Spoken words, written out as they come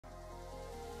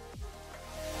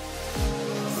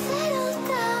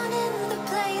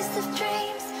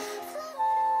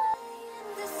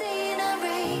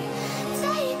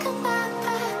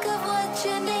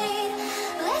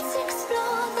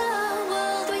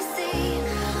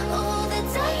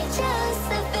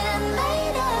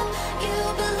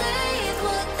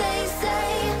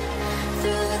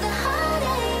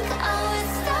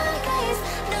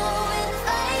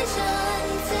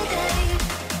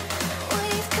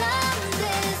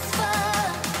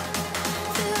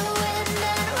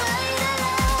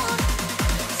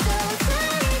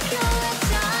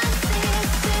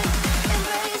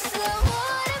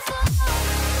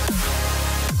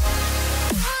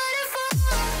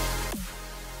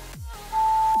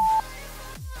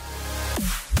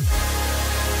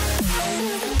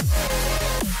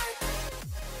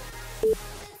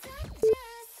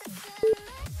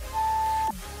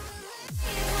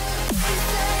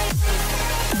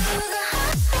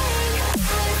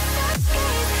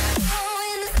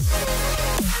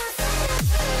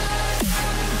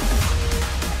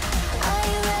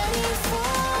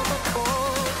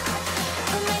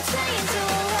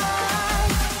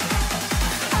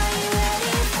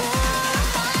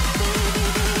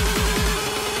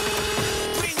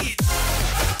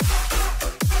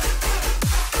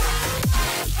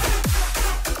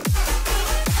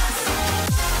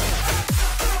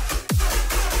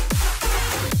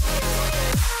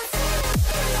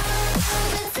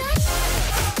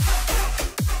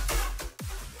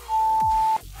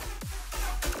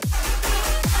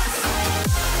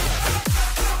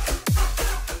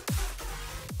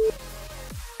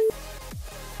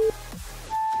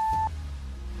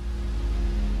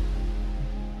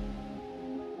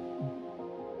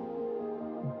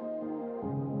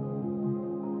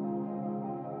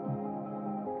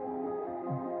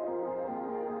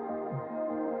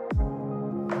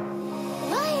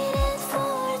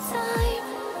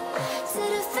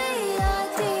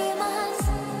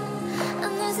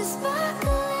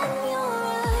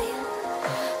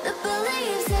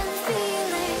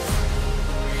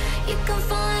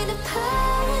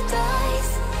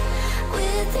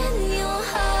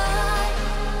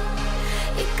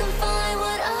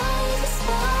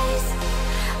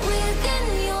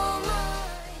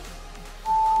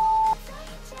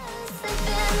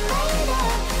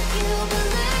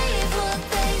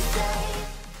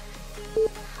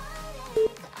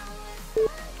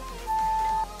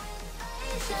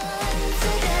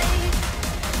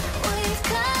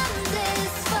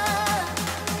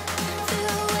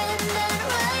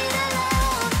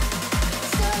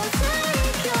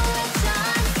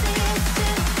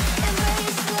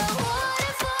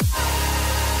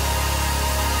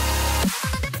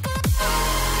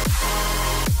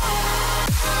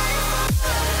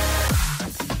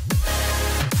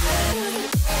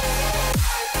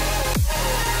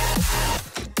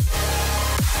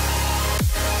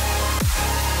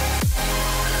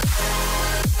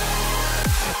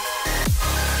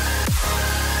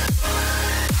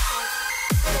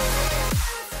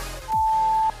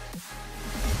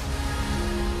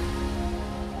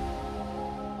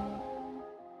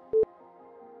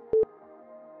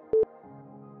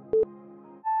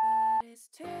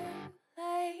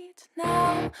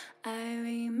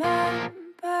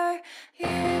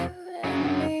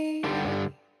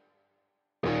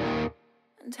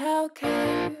and how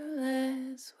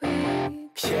careless we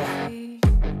could be.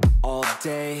 All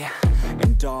day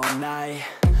and all night,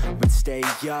 we'd stay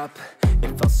up, it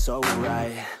felt so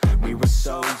right. We were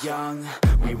so young,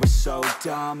 we were so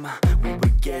dumb. We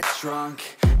would get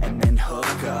drunk and then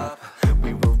hook up.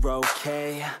 We were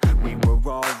okay, we were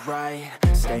alright,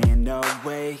 staying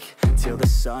awake till the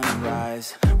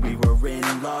sunrise. We were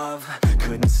in love,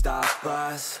 couldn't stop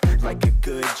us, like a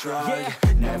good drug,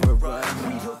 never run.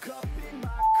 We'd hook up in my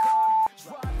car,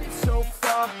 drive it so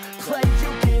far, play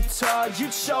your guitar,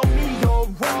 you'd show me your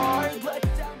art. Let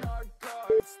down our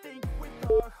guards, think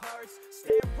with our hearts,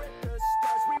 stare at the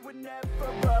stars, we were never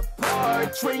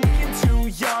apart. Drinking too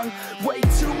young, way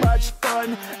too much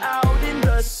fun, out in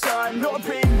the sun,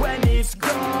 hoping when it's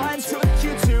gone. Took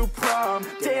you to prom,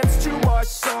 dance to our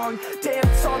song,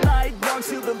 dance all night long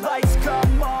till the lights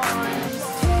come on.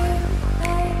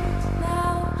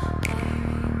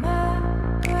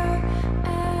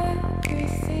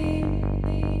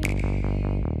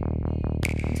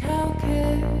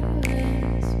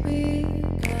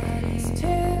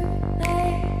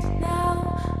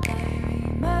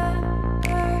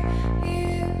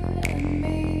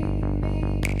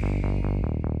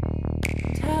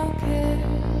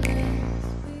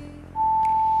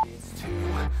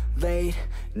 Late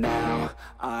now,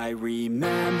 I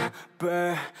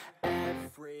remember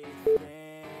everything,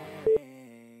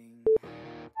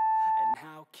 and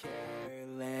how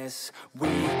careless we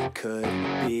could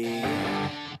be,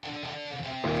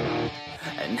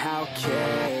 and how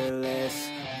careless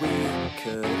we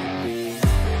could be,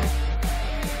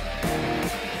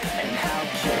 and how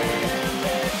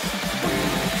careless we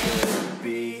could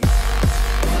be.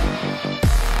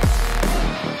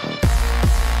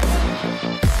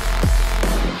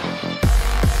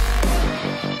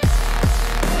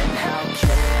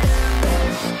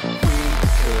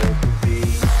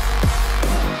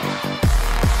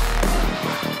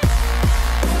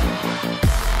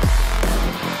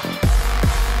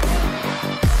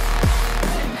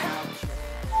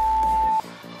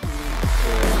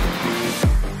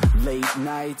 Late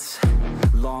nights,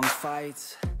 long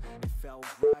fights, it felt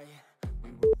right, we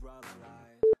were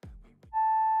alive.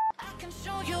 I can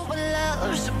show you what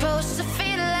love's supposed to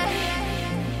feel like.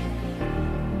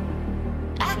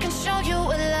 I can show you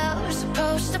what love's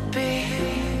supposed to be.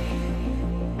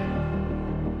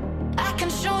 I can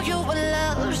show you what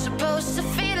love's supposed to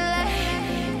feel like.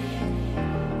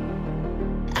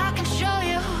 I can show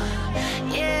you,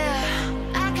 yeah,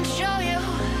 I can show you,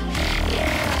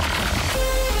 yeah.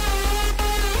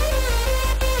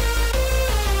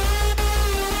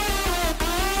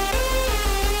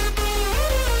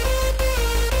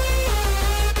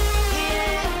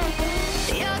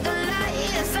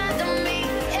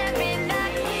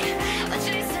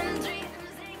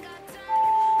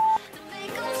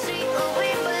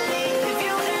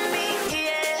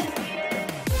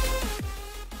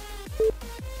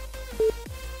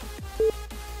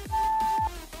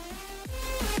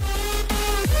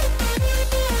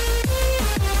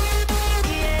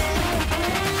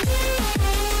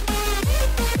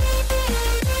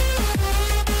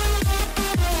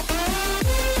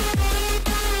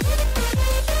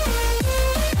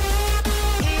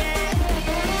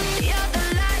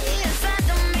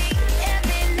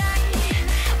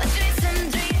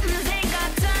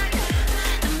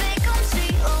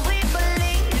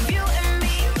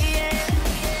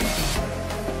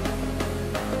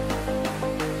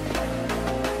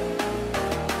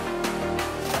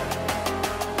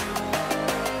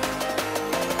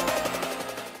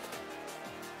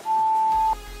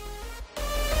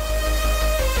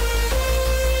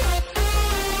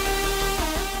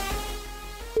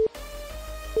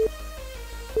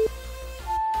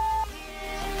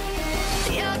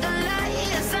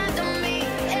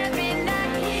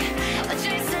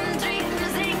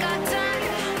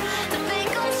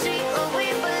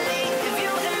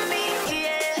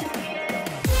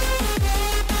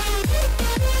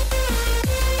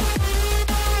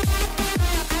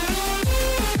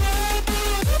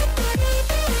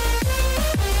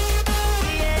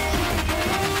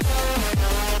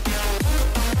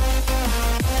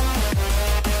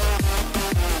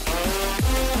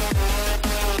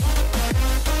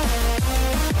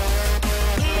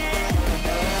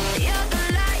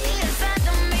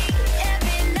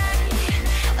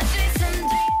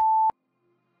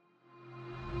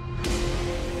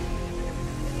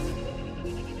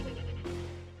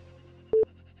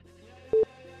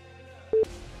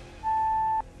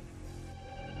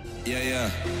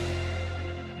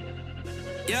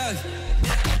 Yeah.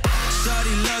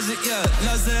 Shawty loves it, yeah.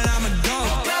 Loves that I'm a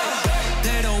dog.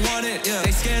 They don't want it, yeah.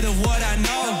 They scared of what I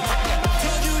know.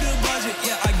 Told you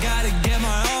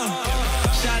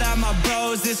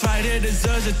here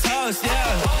deserves a toast, yeah.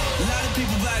 A lot of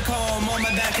people back home on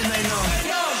my back and they know.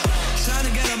 Trying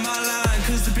to get on my line,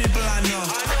 cause the people I know.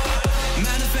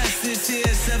 Manifest this year,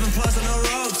 7+ on the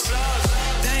ropes.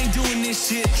 They ain't doing this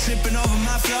shit, tripping over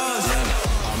my flows.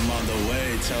 Yeah, I'm on the way,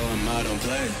 tell them I don't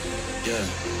play. Yeah,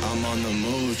 I'm on the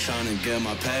move, trying to get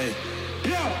my pay.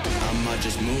 I might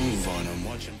just move on and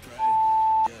watch and pray.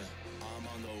 Yeah, I'm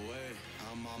on the way,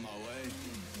 I'm on my way.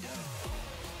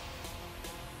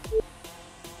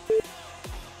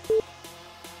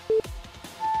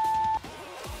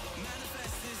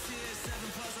 Manifest this year, 7+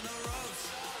 on the ropes.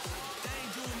 They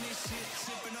ain't doing this shit,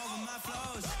 tripping over my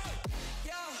flows.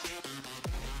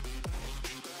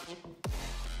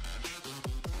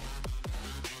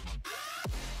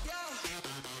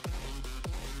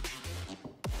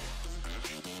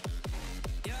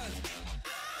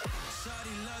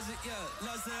 Shawty loves it, yeah,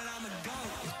 loves that